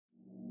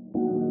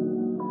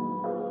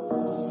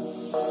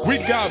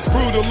got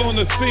brutal on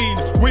the scene,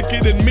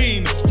 wicked and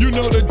mean. You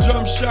know the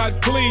jump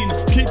shot clean,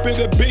 keep it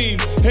a beam.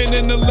 And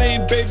in the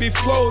lane, baby,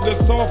 flow the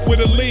soft with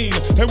a lean.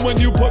 And when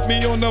you put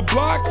me on the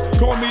block,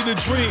 call me the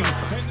dream.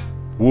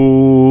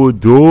 Whoa,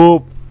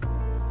 dope.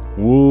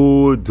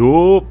 Whoa,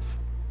 dope.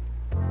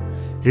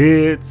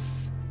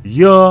 It's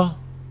your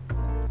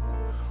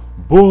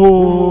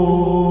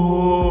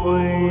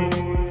boy.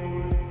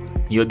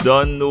 You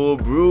don't know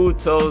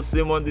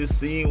Brutalsim on the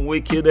scene,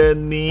 wicked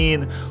and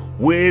mean,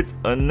 with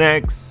a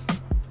next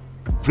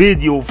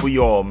video for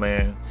y'all,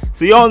 man.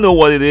 So y'all know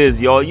what it is,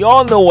 y'all.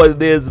 Y'all know what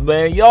it is,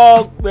 man.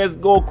 Y'all let's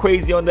go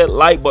crazy on that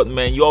like button,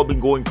 man. Y'all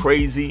been going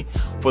crazy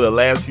for the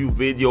last few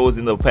videos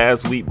in the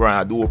past week, bro.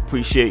 I do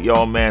appreciate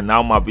y'all, man.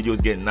 Now my video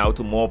is getting out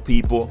to more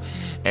people,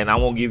 and I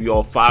won't give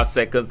y'all 5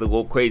 seconds to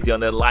go crazy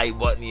on that like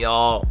button,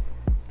 y'all.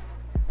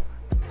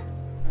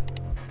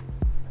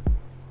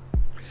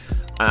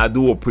 And I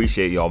do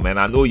appreciate y'all, man.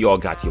 I know y'all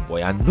got your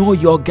boy. I know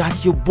y'all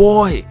got your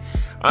boy.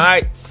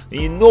 Alright,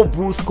 and you know,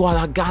 Bruce Squad,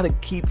 I gotta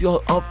keep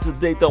y'all up to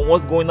date on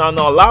what's going on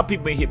now. A lot of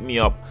people hit me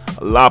up.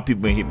 A lot of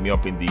people hit me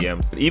up in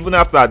DMs. Even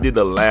after I did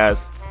the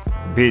last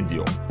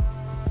video,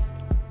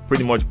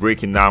 pretty much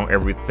breaking down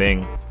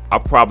everything, I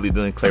probably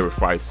didn't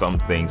clarify some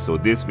things. So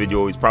this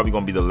video is probably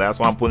gonna be the last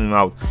one I'm putting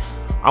out.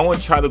 I want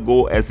to try to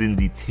go as in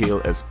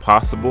detail as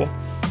possible.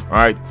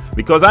 Alright,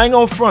 because I ain't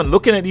gonna front.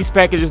 Looking at these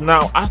packages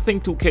now, I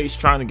think 2K is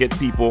trying to get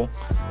people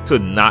to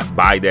not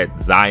buy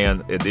that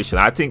Zion edition.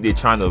 I think they're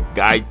trying to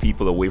guide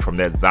people away from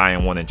that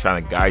Zion one and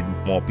trying to guide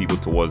more people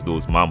towards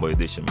those Mamba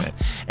edition, man.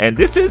 And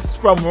this is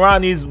from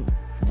Ronnie's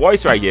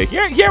voice right here.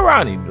 Here,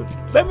 Ronnie.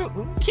 Let me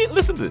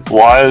listen to this.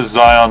 Why is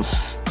Zion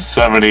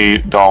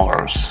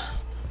 $70?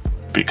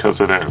 Because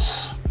it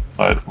is.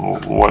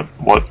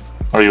 What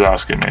are you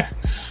asking me?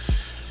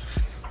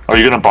 Are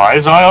you gonna buy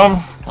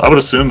Zion? I would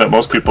assume that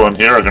most people in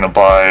here are gonna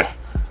buy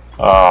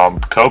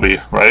Kobe,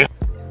 right?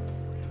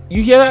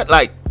 You hear that?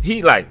 Like,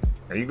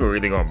 are you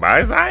really gonna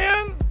buy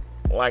Zion?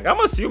 Like, I'm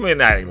assuming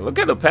that. Look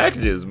at the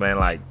packages, man.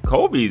 Like,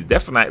 Kobe's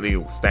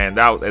definitely stand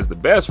out as the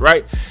best,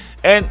 right?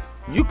 And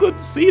you could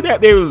see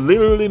that they're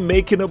literally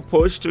making a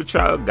push to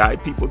try to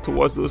guide people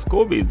towards those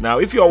Kobe's. Now,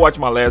 if you all watch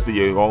my last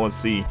video, you're gonna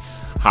see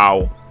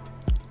how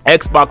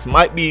Xbox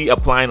might be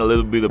applying a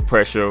little bit of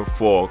pressure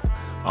for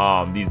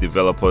these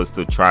developers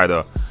to try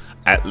to,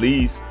 at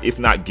least, if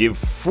not give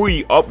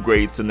free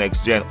upgrades to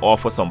next gen,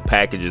 offer some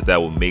packages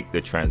that will make the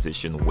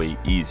transition way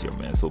easier,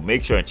 man. So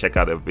make sure and check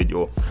out that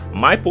video. I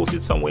might post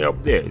it somewhere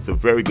up there. It's a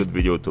very good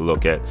video to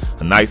look at,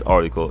 a nice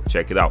article.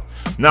 Check it out.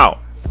 Now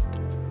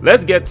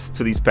let's get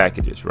to these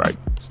packages, right?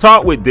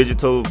 Start with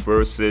digital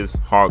versus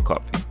hard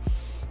copy.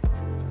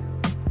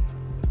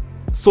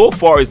 So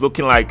far it's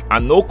looking like, I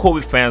know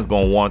Kobe fans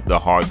gonna want the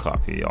hard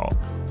copy, y'all,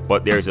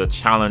 but there's a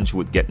challenge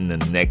with getting the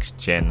next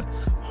gen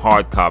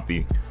hard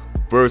copy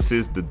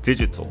versus the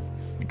digital.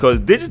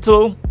 Because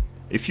digital,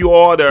 if you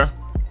order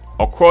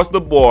across the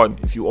board,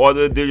 if you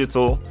order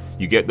digital,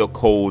 you get the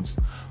codes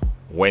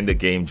when the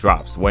game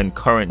drops, when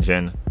current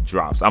gen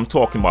drops. I'm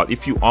talking about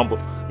if you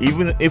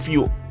even if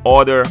you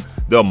order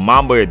the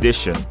Mamba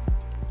edition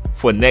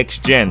for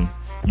next gen,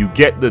 you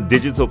get the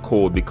digital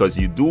code because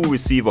you do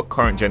receive a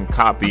current gen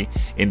copy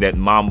in that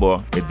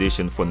Mamba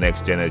edition for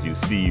next gen, as you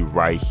see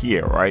right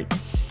here, right?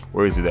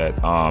 Where is it at?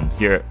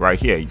 Here, right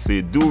here. So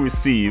you do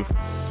receive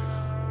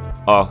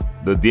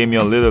the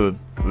Damian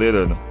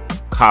Lillard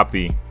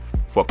copy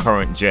for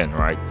current gen,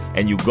 right?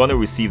 And you're gonna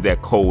receive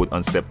that code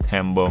on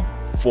September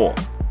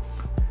 4th.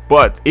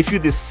 But if you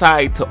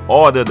decide to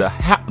order the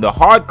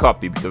hard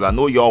copy, because I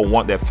know y'all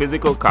want that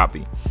physical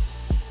copy,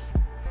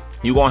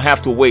 you're gonna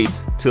have to wait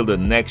till the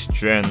next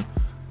gen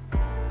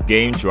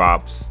game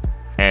drops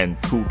and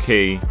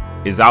 2K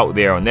is out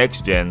there on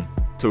next gen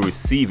to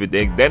receive it.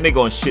 Then they're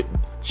gonna ship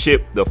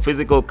the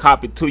physical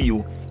copy to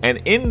you, and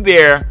in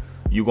there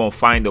you're gonna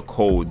find the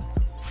code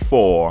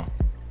for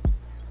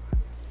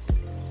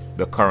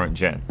the current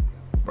gen,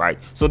 right?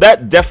 So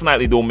that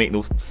definitely don't make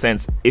no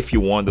sense if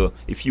you want to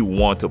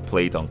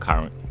play it on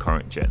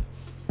current gen,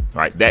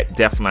 right? That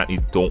definitely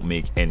don't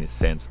make any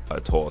sense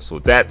at all. So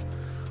that,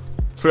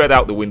 throw it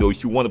out the window.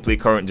 If you want to play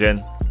current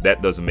gen,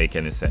 that doesn't make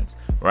any sense,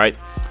 right?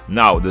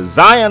 Now the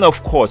Zion,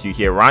 of course, you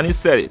hear Ronnie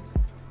said it,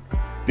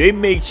 they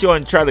make sure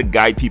and try to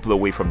guide people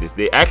away from this.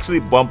 They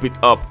actually bump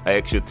it up an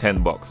extra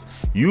 10 bucks.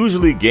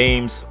 Usually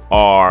games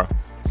are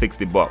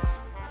 60 bucks,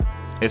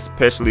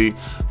 especially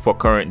for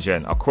current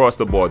gen across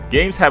the board.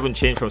 Games haven't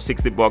changed from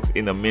 60 bucks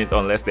in a minute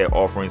unless they're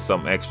offering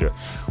some extra.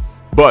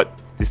 But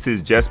this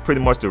is just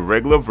pretty much the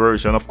regular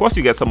version. Of course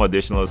you get some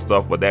additional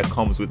stuff, but that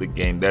comes with the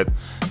game.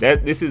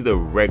 This is the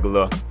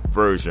regular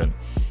version,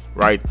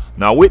 right?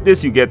 Now with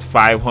this you get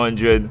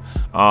 5,000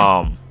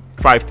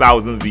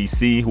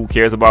 VC. Who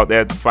cares about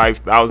that?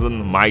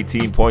 5,000 my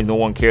team points. No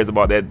one cares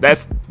about that.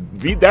 That's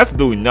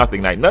doing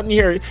nothing. Like, nothing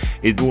here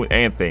is doing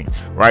anything,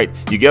 right?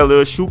 You get a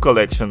little shoe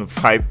collection,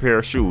 5 pair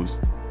of shoes.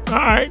 All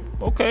right,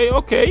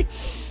 okay.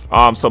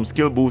 Some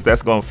skill boosts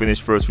that's gonna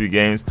finish first few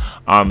games.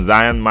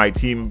 Zion, my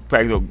team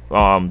pack's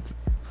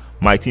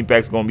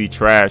gonna be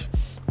trash.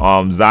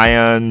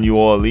 Zion, New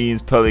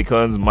Orleans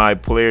Pelicans, my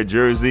player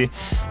jersey,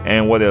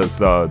 and what else?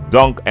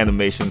 Dunk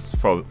animations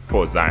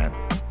for Zion.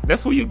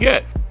 That's what you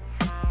get.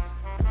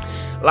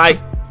 Like,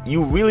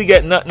 you really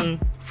get nothing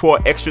for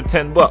extra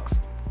 $10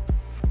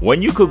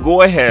 when you could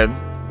go ahead,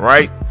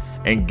 right,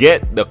 and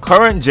get the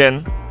current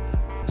gen.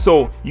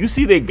 So you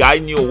see they're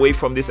guiding you away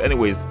from this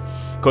anyways,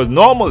 because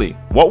normally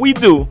what we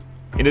do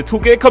in the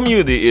 2K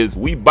community is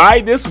we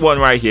buy this one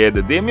right here,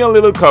 the Damian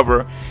Lillard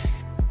cover,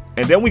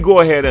 and then we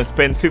go ahead and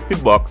spend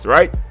 $50,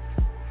 right?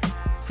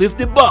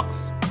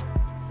 $50.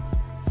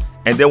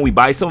 And then we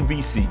buy some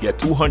VC, get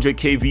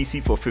 200k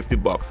VC for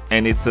 $50,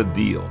 and it's a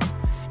deal.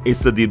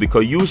 It's a deal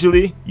because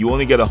usually you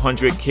only get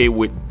 100k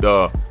with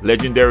the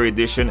legendary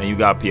edition, and you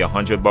gotta pay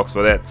 $100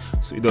 for that.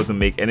 So it doesn't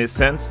make any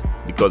sense,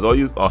 because all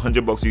you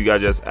 $100 you gotta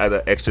just add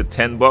an extra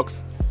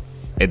 $10,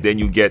 and then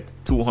you get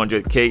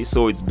 200k.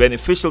 So it's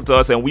beneficial to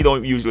us, and we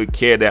don't usually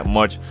care that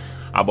much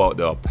about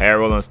the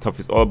apparel and stuff.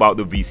 It's all about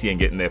the VC and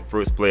getting that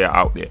first player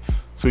out there.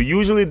 So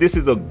usually this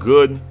is a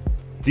good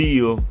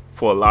deal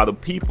for a lot of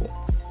people,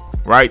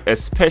 right?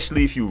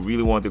 Especially if you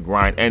really want to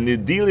grind. And the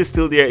deal is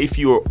still there if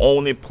you're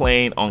only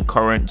playing on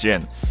current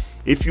gen.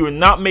 If you're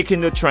not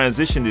making the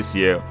transition this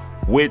year,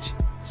 which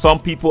some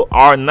people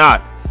are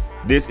not,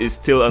 this is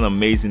still an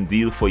amazing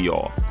deal for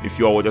y'all. If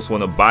y'all just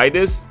want to buy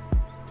this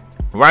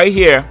right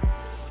here,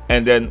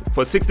 and then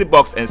for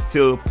 $60 and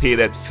still pay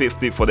that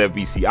 $50 for that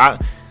VC.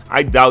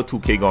 I doubt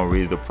 2K gonna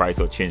raise the price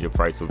or change the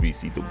price for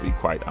VC, to be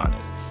quite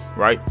honest,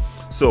 right?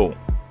 So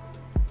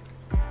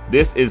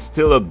this is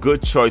still a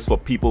good choice for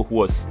people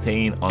who are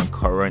staying on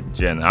current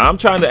gen. I'm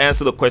trying to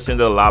answer the question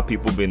that a lot of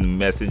people have been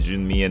messaging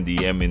me and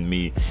DMing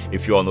me.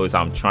 If you all notice,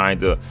 I'm trying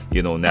to,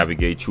 you know,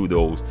 navigate through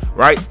those,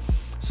 right?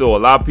 So a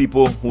lot of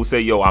people who say,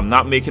 yo, I'm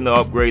not making the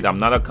upgrade, I'm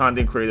not a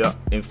content creator.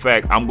 In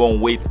fact, I'm gonna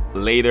wait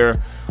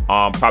later,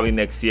 probably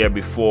next year,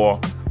 before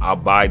I'll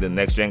buy the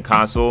next gen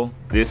console.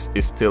 This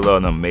is still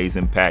an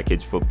amazing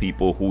package for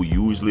people who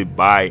usually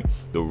buy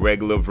the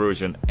regular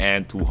version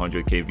and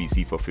 200k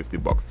VC for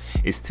 $50.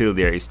 It's still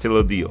there. It's still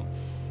a deal.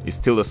 It's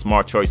still a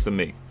smart choice to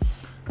make.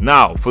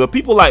 Now, for the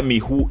people like me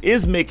who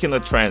is making a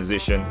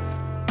transition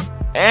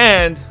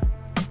and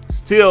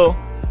still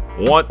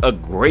want a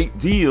great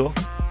deal,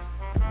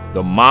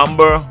 the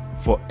Mamba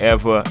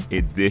Forever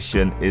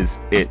Edition is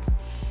it.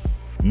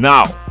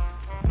 Now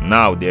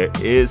there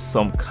is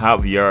some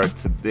caveat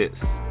to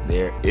this.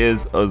 There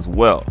is as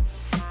well.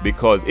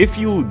 Because if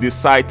you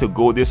decide to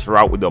go this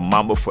route with the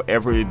Mamba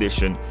Forever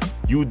Edition,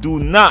 you do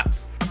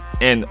not,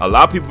 and a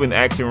lot of people have been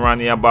asking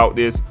Ronnie about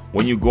this,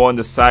 when you go on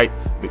the site,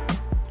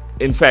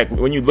 in fact,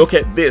 when you look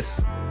at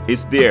this,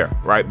 it's there,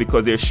 right?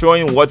 Because they're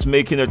showing what's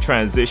making a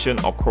transition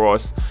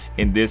across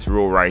in this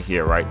row right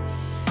here, right?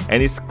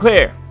 And it's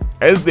clear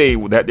as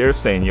that they're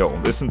saying, yo,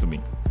 listen to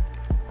me.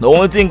 The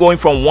only thing going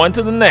from one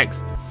to the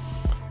next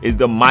is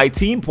the My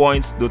Team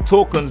points, the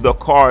tokens, the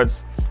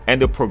cards,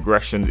 and the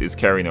progressions is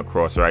carrying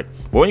across, right?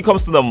 But when it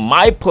comes to the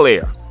My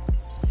Player,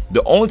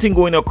 the only thing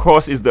going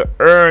across is the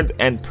earned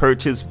and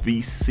purchased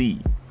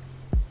VC,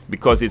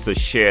 because it's a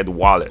shared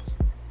wallet,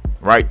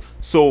 right?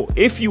 So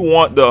if you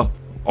want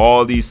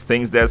all these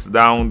things that's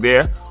down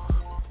there,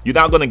 you're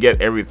not gonna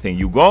get everything.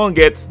 You're gonna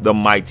get the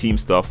My Team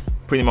stuff.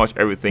 Pretty much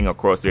everything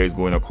across there is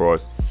going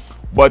across,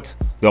 but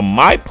the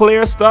My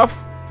Player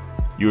stuff,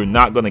 you're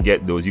not gonna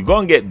get those. You're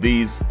gonna get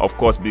these, of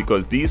course,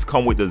 because these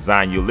come with the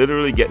Zion. You're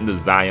literally getting the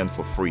Zion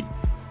for free.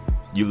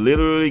 You're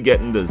literally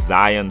getting the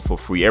Zion for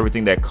free.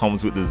 Everything that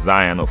comes with the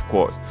Zion, of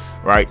course,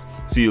 right?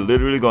 So you're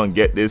literally gonna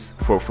get this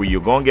for free. You're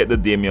gonna get the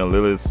Damian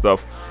Lillard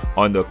stuff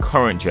on the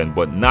current gen,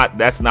 but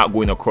that's not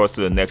going across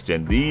to the next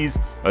gen. These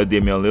are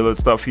Damian Lillard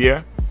stuff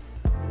here.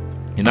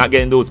 You're not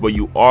getting those, but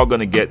you are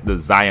gonna get the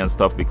Zion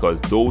stuff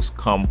because those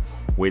come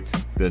with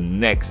the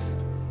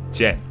next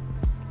gen.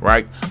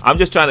 Right? I'm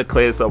just trying to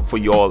clear this up for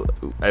y'all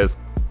as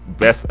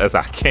best as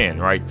I can,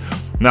 right?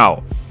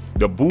 Now,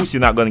 the boots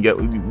you're not gonna get.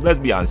 Let's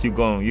be honest, you're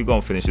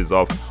gonna finish this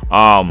off.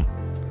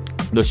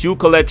 The shoe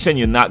collection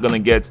you're not gonna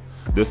get.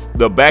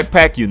 The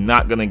backpack you're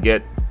not gonna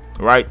get,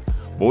 right?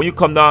 But when you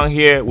come down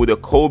here with the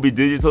Kobe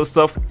digital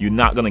stuff, you're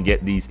not gonna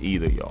get these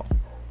either, y'all.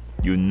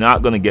 You're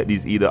not gonna get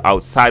these either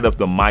outside of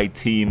the My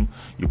Team.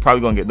 You're probably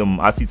gonna get them.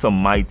 I see some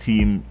My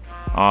Team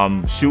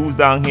shoes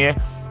down here.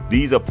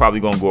 These are probably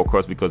going to go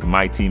across because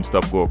My Team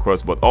stuff go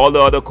across. But all the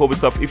other Kobe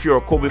stuff, if you're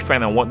a Kobe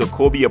fan and want the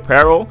Kobe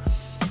apparel,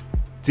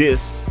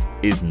 this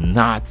is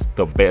not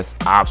the best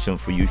option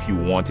for you if you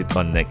want it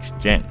on next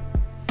gen.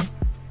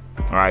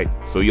 All right.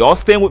 So y'all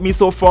staying with me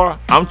so far?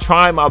 I'm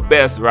trying my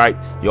best, right?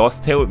 Y'all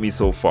staying with me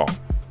so far.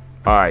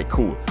 All right,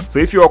 cool. So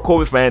if you're a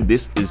Kobe fan,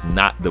 this is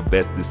not the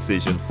best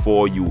decision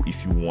for you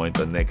if you want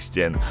the next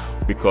gen,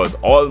 because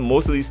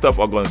most of these stuff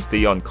are going to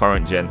stay on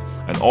current gen,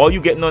 and all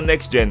you getting on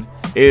next gen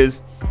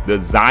is the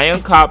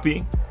Zion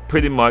copy,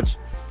 pretty much,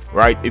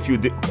 right? If you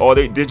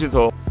order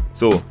digital,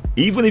 so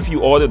even if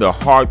you order the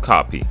hard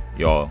copy,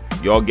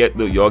 y'all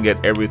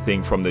get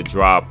everything from the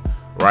drop,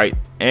 right?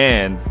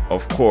 And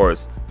of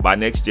course by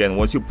next gen,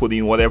 once you put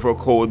in whatever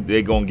code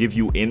they're gonna give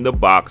you in the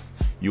box,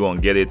 you gonna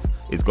get it.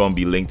 It's gonna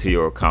be linked to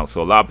your account.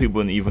 So a lot of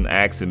people even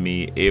asking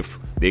me if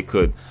they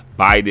could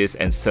buy this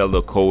and sell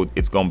the code.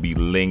 It's gonna be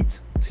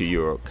linked to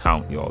your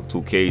account, y'all.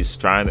 2K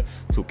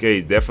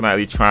is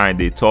definitely trying.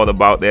 They thought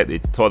about that. They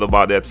thought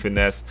about that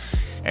finesse,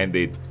 and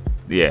they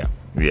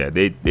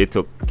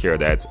took care of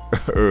that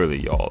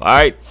early, y'all. All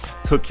right,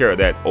 took care of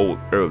that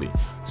early.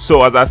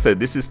 So as I said,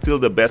 this is still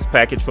the best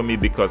package for me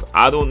because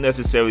I don't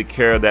necessarily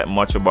care that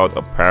much about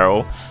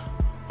apparel.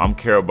 I'm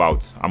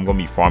gonna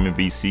be farming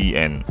VC,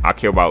 and I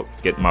care about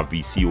getting my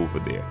VC over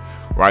there,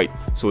 right?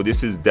 So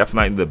this is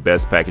definitely the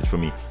best package for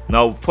me.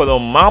 Now for the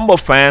Mamba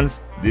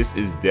fans, this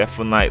is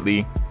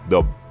definitely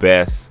the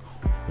best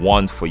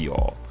one for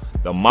y'all.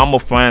 The Mamba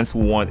fans who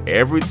want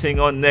everything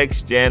on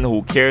next gen,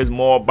 who cares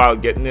more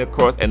about getting it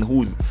across, and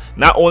who's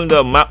not only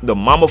the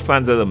Mamba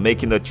fans that are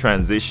making the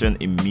transition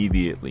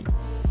immediately,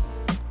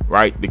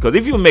 right? Because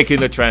if you're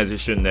making the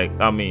transition next,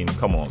 I mean,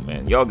 come on,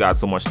 man, y'all got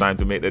so much time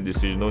to make that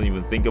decision. Don't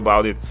even think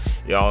about it.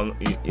 Y'all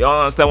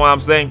understand what I'm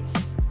saying?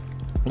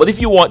 But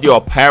if you want your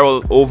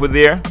apparel over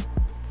there,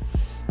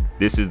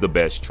 this is the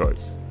best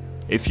choice.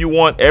 If you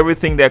want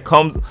everything that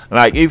comes,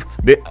 like if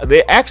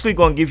they're actually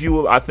gonna give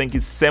you, I think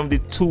it's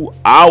 72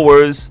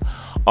 hours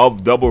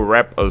of double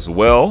rep as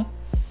well,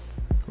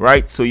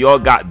 right? So y'all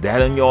got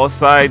that on your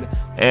side.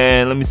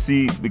 And let me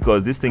see,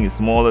 because this thing is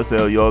smaller,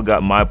 so y'all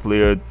got my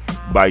player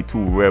by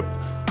 2 rep,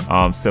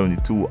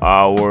 72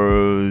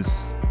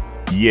 hours.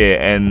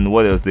 Yeah, and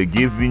what else? They're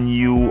giving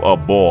you a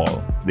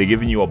ball. They're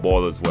giving you a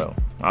ball as well.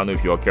 I don't know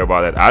if y'all care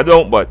about that. I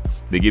don't, but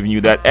they're giving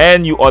you that,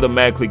 and you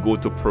automatically go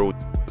to pro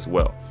as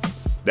well.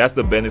 That's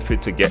the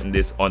benefit to getting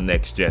this on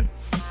next gen.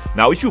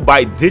 Now if you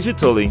buy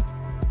digitally,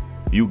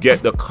 you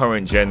get the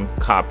current gen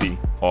copy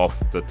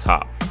off the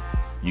top.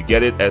 You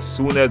get it as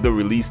soon as the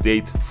release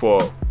date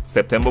for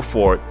September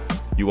 4th.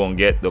 You're gonna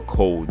get the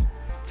code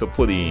to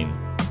put in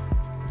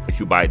if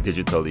you buy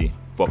digitally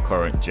for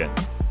current gen,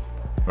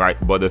 right?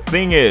 But the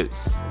thing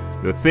is,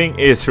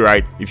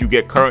 right, if you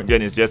get current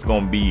gen, it's just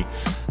gonna be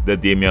the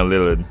Damian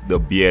Lillard, the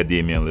bare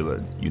Damian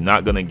Lillard. You're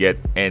not gonna get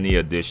any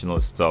additional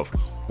stuff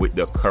with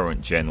the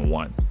current gen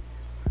one.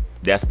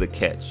 That's the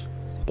catch.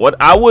 What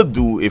I would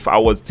do if I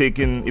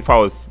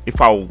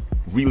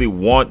really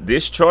want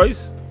this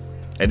choice,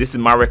 and this is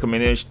my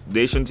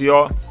recommendation to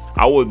y'all,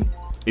 I would,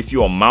 if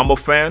you're a Mamba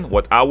fan,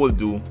 what I would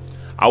do,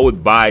 I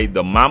would buy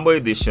the Mamba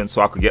edition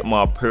so I could get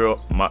my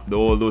apparel,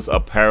 all those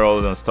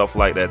apparel and stuff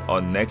like that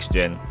on next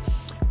gen,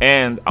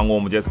 and I'm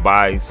gonna just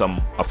buy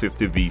a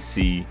 50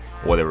 VC,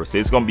 whatever. So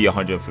it's gonna be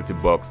 150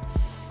 bucks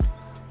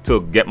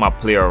to get my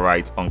player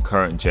right on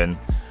current gen.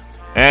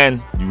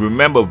 And you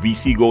remember,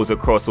 VC goes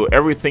across, so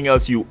everything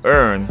else you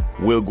earn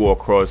will go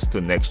across to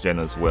next gen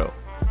as well,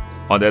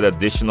 on that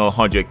additional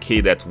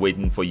 100K that's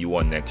waiting for you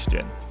on next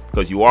gen.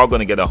 Because you are going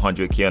to get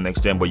 100K on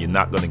next gen, but you're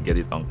not going to get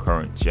it on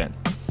current gen,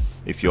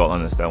 if you all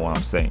understand what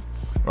I'm saying,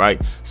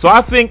 right? So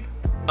I think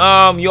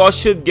y'all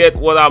should get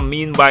what I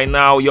mean by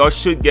now. Y'all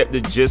should get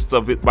the gist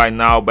of it by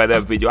now, by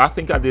that video. I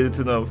think I did it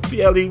in a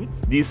fairly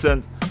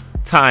decent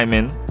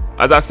timing.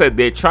 As I said,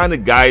 they're trying to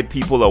guide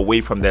people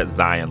away from that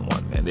Zion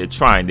one, man. They're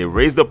trying. They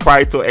raised the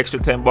price to an extra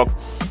 10 bucks.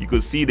 You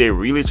could see they're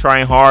really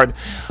trying hard.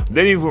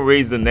 They didn't even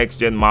raise the next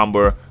gen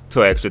Mamba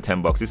to an extra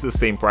 10 bucks. It's the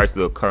same price to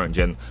the current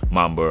gen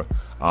Mamba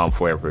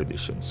Forever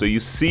Edition. So you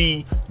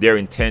see their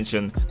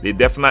intention. They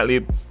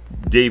definitely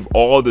gave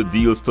all the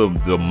deals to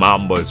the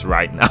Mambas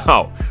right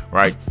now,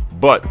 right?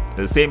 But at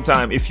the same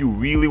time, if you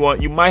really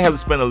want, you might have to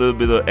spend a little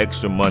bit of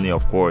extra money,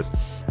 of course,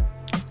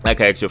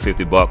 like an extra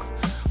 50 bucks.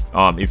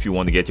 If you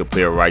want to get your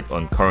player right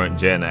on current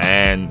gen,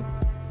 and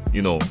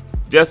you know,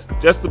 just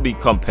to be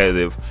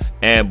competitive,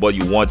 but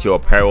you want your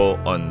apparel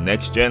on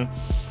next gen.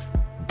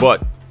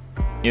 But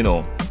you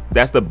know,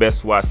 that's the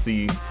best way I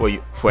see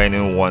for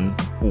anyone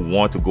who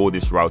want to go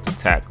this route to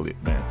tackle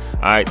it, man.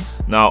 All right,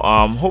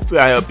 now hopefully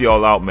I help you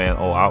all out, man.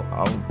 Oh,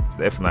 I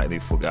definitely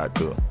forgot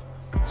to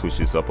switch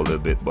this up a little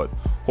bit, but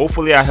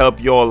hopefully I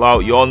help you all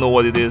out. You all know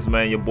what it is,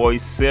 man. Your boy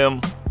Sim.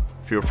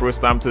 If you're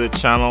first time to the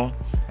channel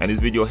and this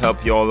video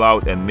help you all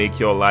out and make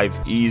your life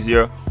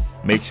easier,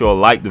 make sure to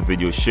like the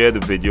video, share the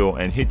video,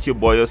 and hit your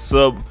boy a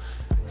subscribe.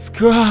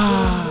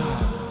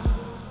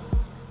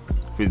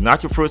 If it's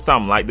not your first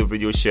time, like the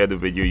video, share the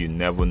video. You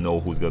never know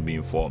who's gonna be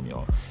informed,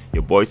 y'all.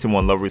 Your boy Sim,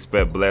 one love,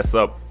 respect, bless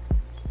up,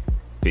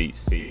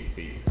 peace.